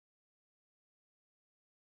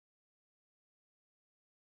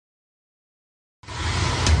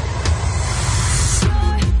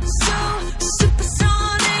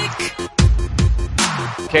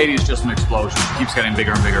Katy is just an explosion. It keeps getting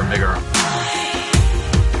bigger and bigger and bigger.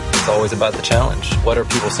 It's always about the challenge. What are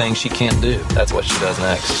people saying she can't do? That's what she does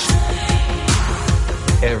next.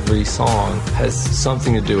 Every song has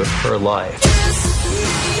something to do with her life.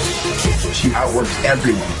 She outworks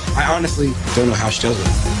everyone. I honestly don't know how she does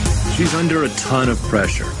it. She's under a ton of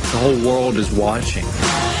pressure. The whole world is watching.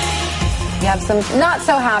 You have some not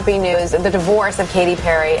so happy news, the divorce of Katy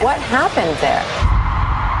Perry. What happened there?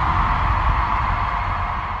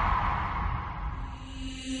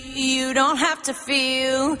 You don't have to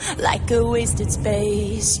feel like a wasted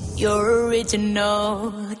space. You're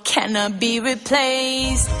original, cannot be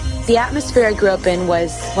replaced. The atmosphere I grew up in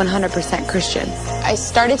was 100% Christian. I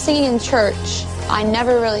started singing in church. I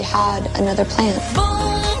never really had another plan.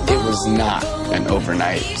 It was not an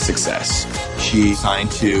overnight success. She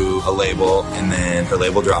signed to a label, and then her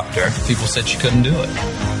label dropped her. People said she couldn't do it.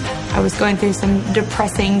 I was going through some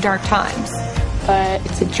depressing, dark times. But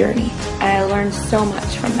it's a journey, and I learned so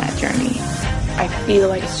much from that journey. I feel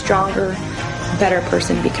like a stronger, better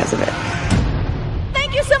person because of it.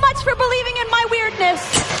 Thank you so much for believing in my weirdness.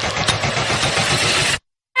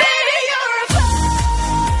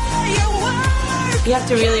 You have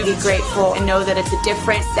to really be grateful and know that it's a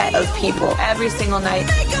different set of people every single night.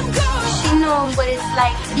 She knows what it's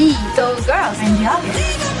like to be those girls and the others.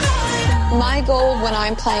 My goal when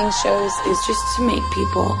I'm playing shows Is just to make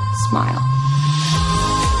people smile.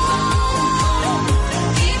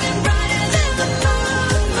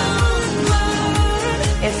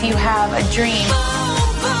 If you have a dream,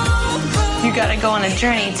 you gotta go on a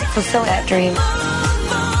journey to fulfill that dream.